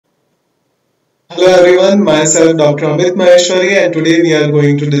Hello everyone, myself Dr. Amit and today we are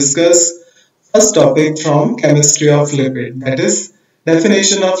going to discuss first topic from chemistry of lipid, that is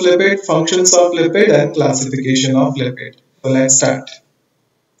definition of lipid, functions of lipid and classification of lipid. So let's start.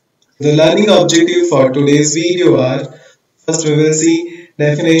 The learning objective for today's video are first we will see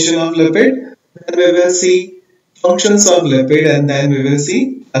definition of lipid, then we will see functions of lipid and then we will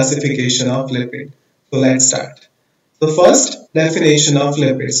see classification of lipid. So let's start. So first definition of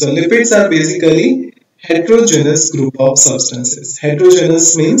lipids. So lipids are basically heterogeneous group of substances.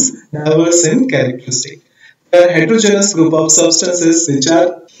 Heterogeneous means diverse in characteristic. They are heterogeneous group of substances which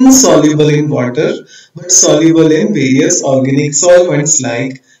are insoluble in water but soluble in various organic solvents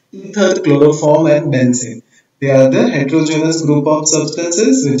like ether, chloroform and benzene. They are the heterogeneous group of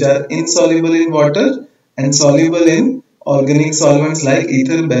substances which are insoluble in water and soluble in organic solvents like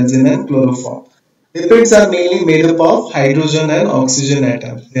ether, benzene and chloroform. Lipids are mainly made up of hydrogen and oxygen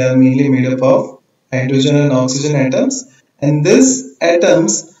atoms. They are mainly made up of hydrogen and oxygen atoms, and these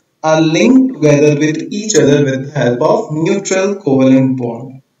atoms are linked together with each other with the help of neutral covalent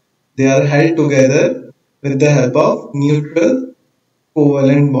bond. They are held together with the help of neutral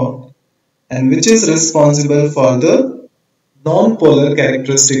covalent bond, and which is responsible for the non-polar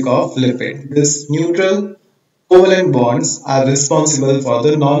characteristic of lipid. This neutral covalent bonds are responsible for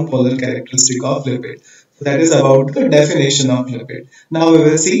the non-polar characteristic of lipid. So that is about the definition of lipid. Now we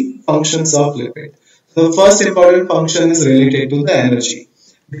will see functions of lipid. So the first important function is related to the energy.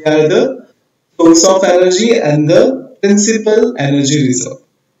 They are the source of energy and the principal energy reserve.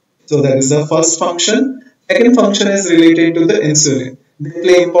 So that is the first function. Second function is related to the insulin. They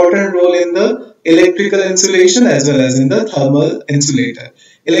play important role in the electrical insulation as well as in the thermal insulator.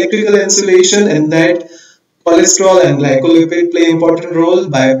 Electrical insulation in that cholesterol and glycolipid play important role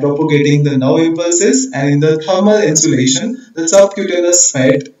by propagating the nerve impulses, and in the thermal insulation, the subcutaneous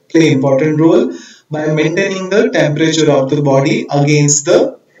fat play important role by maintaining the temperature of the body against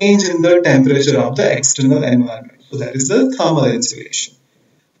the change in the temperature of the external environment. So that is the thermal insulation.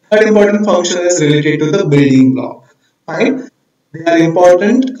 Third important function is related to the building block. Fine. They are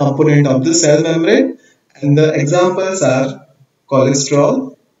important component of the cell membrane, and the examples are cholesterol,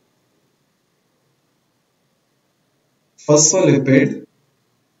 phospholipid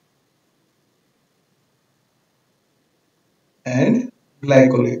and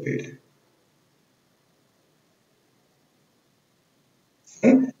glycolipid.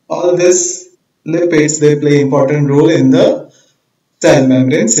 All these lipids, they play important role in the cell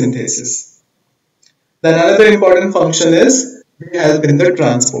membrane synthesis. Then another important function is they help in the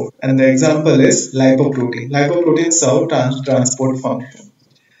transport, and the example is lipoprotein. Lipoprotein serve transport function.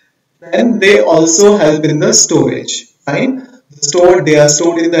 Then they also help in the storage. Fine. They are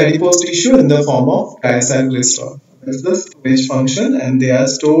stored in the adipose tissue in the form of triacylglycerol. That is the storage function, and they are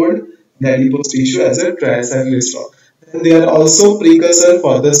stored in the adipose tissue as a triacylglycerol. Then they are also precursor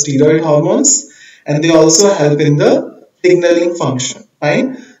for the steroid hormones, and they also help in the signaling function.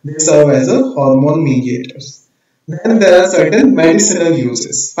 Fine. They serve as a hormone mediators. Then there are certain medicinal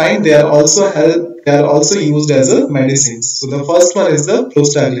uses. Fine. They are also used as a medicines. So the first one is the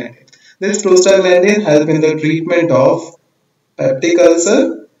prostaglandin. This prostaglandin help in the treatment of peptic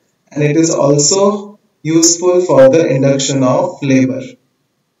ulcer, and it is also useful for the induction of labor.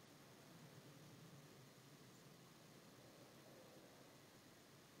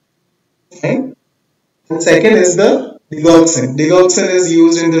 Okay. And second is the digoxin. Digoxin is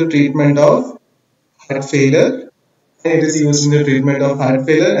used in the treatment of heart failure. It is used in the treatment of heart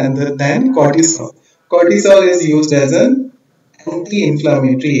failure, and then cortisol. Cortisol is used as an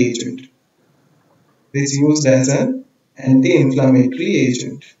anti-inflammatory agent. It is used as an anti-inflammatory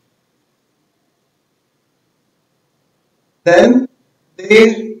agent. Then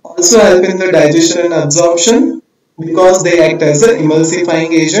they also help in the digestion and absorption because they act as an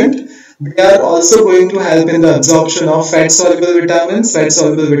emulsifying agent. They are also going to help in the absorption of fat-soluble vitamins.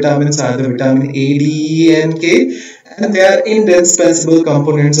 Fat-soluble vitamins are the vitamin A, D, E, and K, and they are indispensable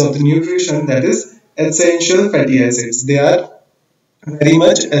components of the nutrition, that is essential fatty acids. They are very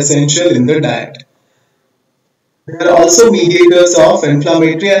much essential in the diet. They are also mediators of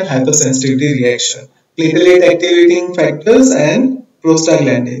inflammatory and hypersensitivity reaction, platelet activating factors and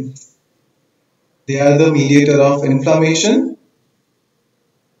prostaglandins. They are the mediator of inflammation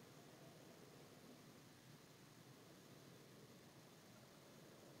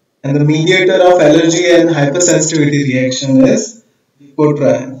and the mediator of allergy and hypersensitivity reaction is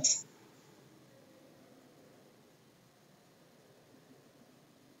leukotrienes.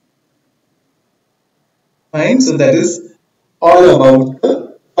 Fine, so that is all about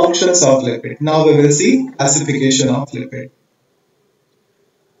the functions of lipid. Now we will see classification of lipid.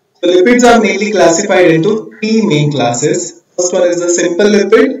 The lipids are mainly classified into three main classes. First one is the simple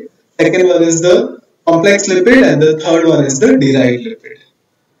lipid, second one is the complex lipid, and the third one is the derived lipid.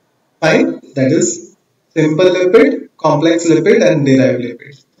 Fine, that is simple lipid, complex lipid, and derived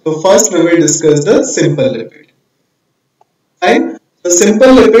lipid. So first we will discuss the simple lipid. Fine, the simple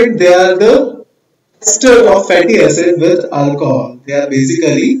lipid, they are the ester of fatty acid with alcohol. They are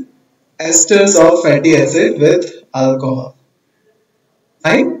basically esters of fatty acid with alcohol.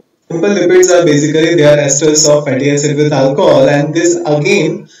 Fine. Simple lipids are basically they are esters of fatty acid with alcohol, and this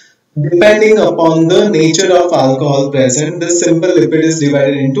again depending upon the nature of alcohol present, the simple lipid is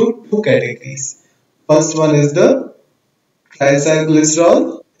divided into two categories. First one is the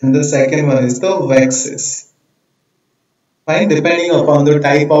triacylglycerol and the second one is the waxes. Fine, depending upon the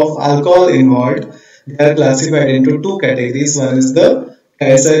type of alcohol involved, they are classified into two categories. One is the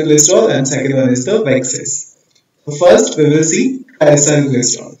triacylglycerol and second one is the waxes. So first we will see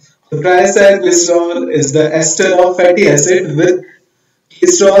triacylglycerol. So triacylglycerol is the ester of fatty acid with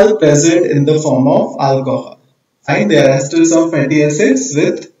glycerol present in the form of alcohol. Fine, they are esters of fatty acids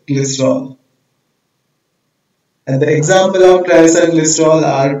with glycerol. And the example of triacylglycerol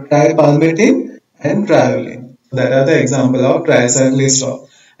are tripalmitin and triolin. That are the example of triacylglycerol.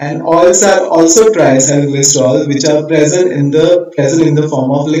 And oils are also triacylglycerol, which are present in the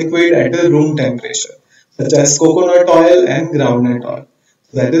form of liquid at a room temperature, such as coconut oil and groundnut oil.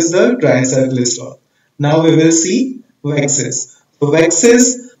 So that is the triacylglycerol. Now we will see waxes. So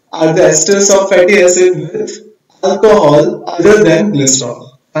waxes are the esters of fatty acid with alcohol other than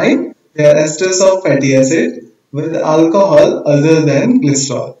glycerol. Fine? They are esters of fatty acid with alcohol other than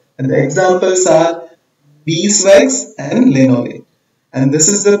glycerol. And the examples are beeswax and linolene. And this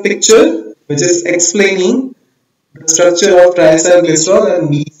is the picture which is explaining the structure of triacylglycerol and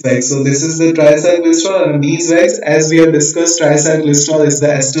beeswax. So this is the triacylglycerol and beeswax. As we have discussed, triacylglycerol is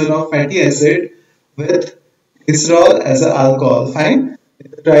the ester of fatty acid with glycerol as an alcohol. Fine.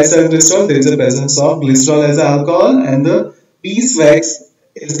 In the triacylglycerol, there is a presence of glycerol as an alcohol, and the beeswax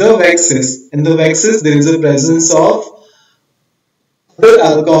is the waxes. In the waxes, there is a presence of other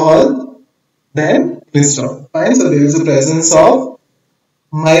alcohol than glycerol. Fine. So there is a presence of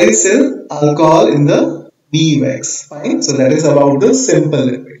myricyl alcohol in the bee wax. Fine. So that is about the simple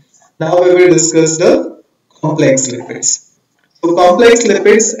lipid. Now we will discuss the complex lipids. So complex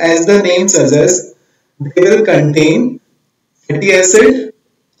lipids, as the name suggests, they will contain fatty acid,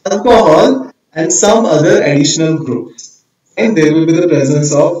 alcohol, and some other additional groups. And there will be the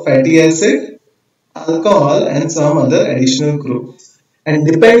presence of fatty acid, alcohol, and some other additional groups. And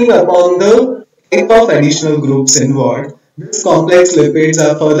depending upon the type of additional groups involved, these complex lipids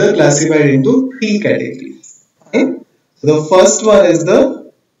are further classified into three categories. Okay? So the first one is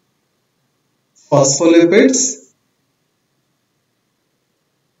the phospholipids.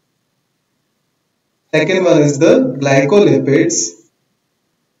 Second one is the glycolipids.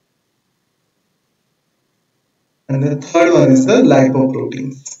 And the third one is the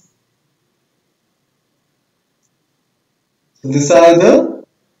lipoproteins. So these are the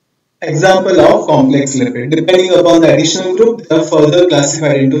example of complex lipid. Depending upon the additional group, they are further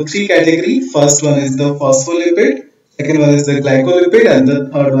classified into three categories. First one is the phospholipid, second one is the glycolipid, and the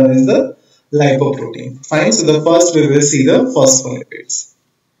third one is the lipoprotein. Fine. So the first we will see the phospholipids.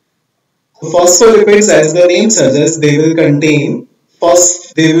 So phospholipids, as the name suggests, they will contain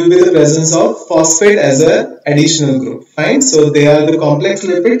there will be the presence of phosphate as an additional group. Fine. So they are the complex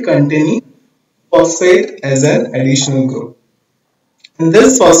lipid containing phosphate as an additional group. And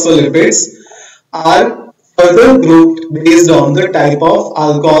these phospholipids are further grouped based on the type of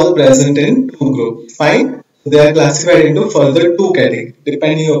alcohol present in two groups. Fine. They are classified into further two categories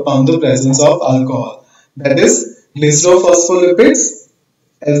depending upon the presence of alcohol. That is glycerophospholipids.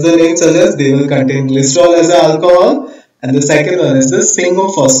 As the name suggests, they will contain glycerol as an alcohol. And the second one is the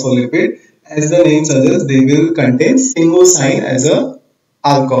sphingophospholipid. As the name suggests, they will contain sphingosine as an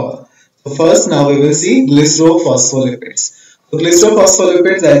alcohol. So first, now we will see glycerophospholipids. So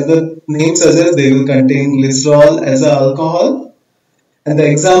glycerophospholipids, as the name suggests, they will contain glycerol as an alcohol. And the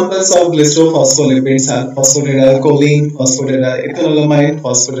examples of glycerophospholipids are phosphatidylcholine, phosphatidylethanolamine,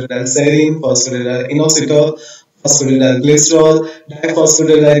 phosphatidylserine, phosphatidyl'inositol, phosphatidylglycerol,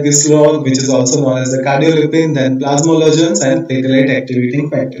 diphosphatidylglycerol, which is also known as the cardiolipin, then plasmalogens and platelet activating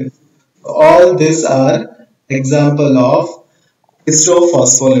factors. All these are example of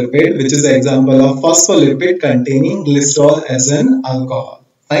glycerophospholipid, which is an example of phospholipid containing glycerol as an alcohol.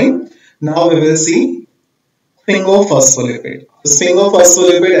 Fine. Now we will see sphingophospholipid. So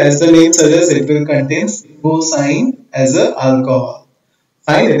sphingophospholipid, as the name suggests, it will contain sphingosine as an alcohol.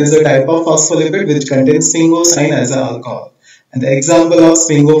 Fine. It is a type of phospholipid which contains sphingosine as an alcohol. And the example of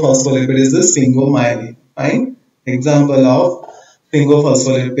sphingophospholipid is the sphingomyelin. Fine. Example of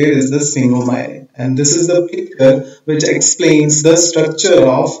sphingophospholipid is the sphingomyelin. And this is the picture which explains the structure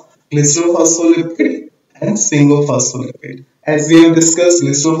of glycerophospholipid and sphingophospholipid. As we have discussed,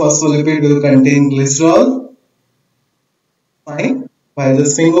 glycerophospholipid will contain glycerol, fine, while the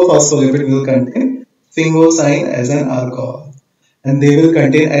sphingophospholipid will contain sphingosine as an alcohol. And they will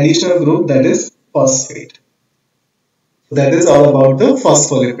contain additional group, that is phosphate. That is all about the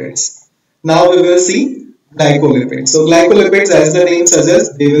phospholipids. Now we will see glycolipids. So glycolipids, as the name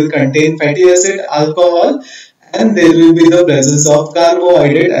suggests, they will contain fatty acid, alcohol, and there will be the presence of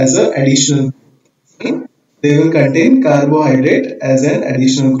carbohydrate as an additional group. They will contain carbohydrate as an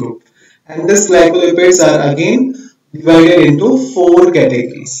additional group. And these glycolipids are again divided into 4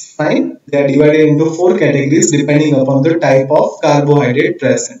 categories. Fine. They are divided into 4 categories depending upon the type of carbohydrate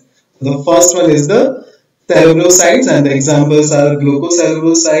present. The first one is the cerebrosides, and the examples are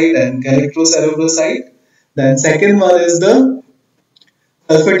glucocerebroside and galactocerebroside. Then second one is the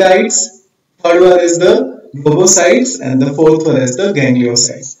sulfatides, third one is the globosides, and the fourth one is the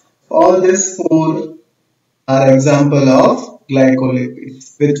gangliosides. All these 4 are example of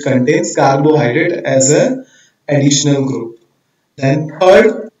glycolipids, which contains carbohydrate as an additional group. Then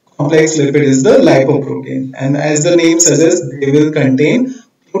third complex lipid is the lipoprotein, and as the name suggests, they will contain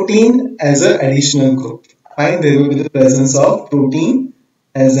protein as an additional group. Fine, there will be the presence of protein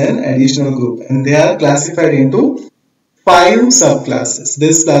as an additional group, and they are classified into 5 subclasses.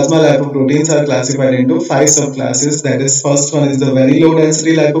 These plasma lipoproteins are classified into 5 subclasses. That is, first one is the very low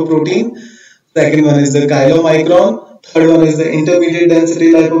density lipoprotein, second one is the chylomicron, third one is the intermediate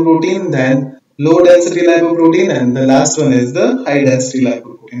density lipoprotein, then low density lipoprotein, and the last one is the high density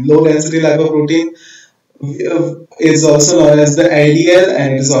lipoprotein. Low density lipoprotein is also known as the LDL,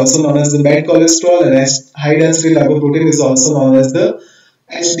 and it is also known as the bad cholesterol, and high density lipoprotein is also known as the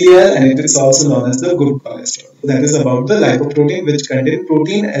HDL, and it is also known as the good cholesterol. So that is about the lipoprotein, which contain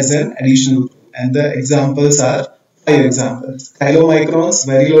protein as an additional group, and the examples are 5 examples: chylomicrons,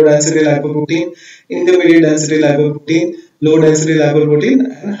 very low density lipoprotein, intermediate density lipoprotein, low density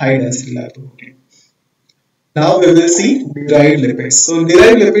lipoprotein, and high density lipoprotein. Now we will see derived lipids. So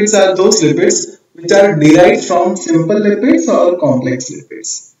derived lipids are those lipids which are derived from simple lipids or complex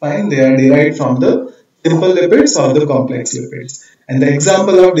lipids. Fine, they are derived from the simple lipids or the complex lipids. And the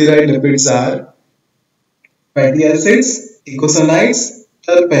example of derived lipids are fatty acids, eicosanoids,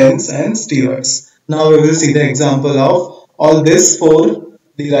 terpenes, and steroids. Now we will see the example of all these 4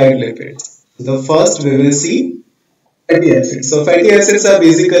 derived lipids. So the first we will see fatty acids. So fatty acids are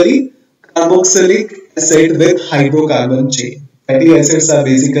basically carboxylic acid with hydrocarbon chain. Fatty acids are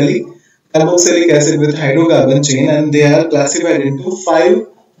basically carboxylic acid with hydrocarbon chain, and they are classified into 5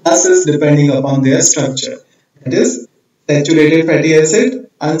 classes depending upon their structure. That is saturated fatty acid,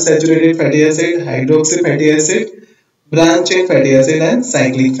 unsaturated fatty acid, hydroxy fatty acid, branch chain fatty acid, and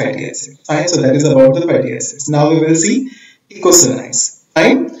cyclic fatty acid. Fine, so that is about the fatty acids. Now we will see eicosanoids.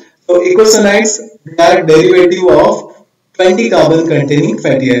 Fine, so eicosanoids, they are derivative of 20 carbon containing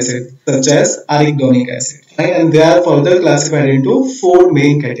fatty acid such as arachidonic acid. Fine, and they are further classified into 4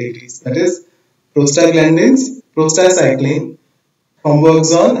 main categories, that is prostaglandins, prostacyclin,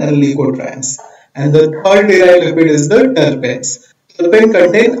 thromboxane, and leukotrienes. And the third derived lipid is the terpenes. Terpene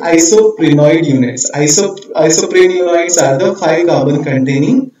contain isoprenoid units. Isoprenoids are the 5 carbon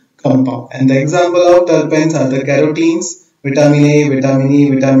containing compound. And the example of terpenes are the carotenes, vitamin A, vitamin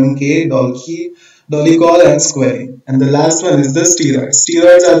E, vitamin K, dolicol, and squalene. And the last one is the steroids.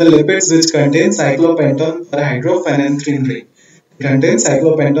 Steroids are the lipids which contain cyclopenton perhydrophenanthrin ring. Contain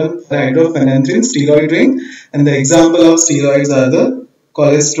cyclopenton perhydrophenanthrin steroid ring. And the example of steroids are the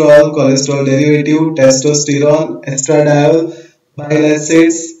cholesterol, cholesterol derivative, testosterone, estradiol, bile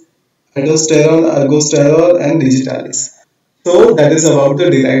acids, aldosterone, ergosterol, and digitalis. So that is about the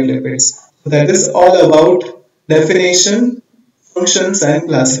derived lipids. So that is all about definition, functions, and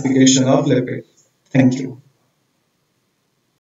classification of lipids. Thank you.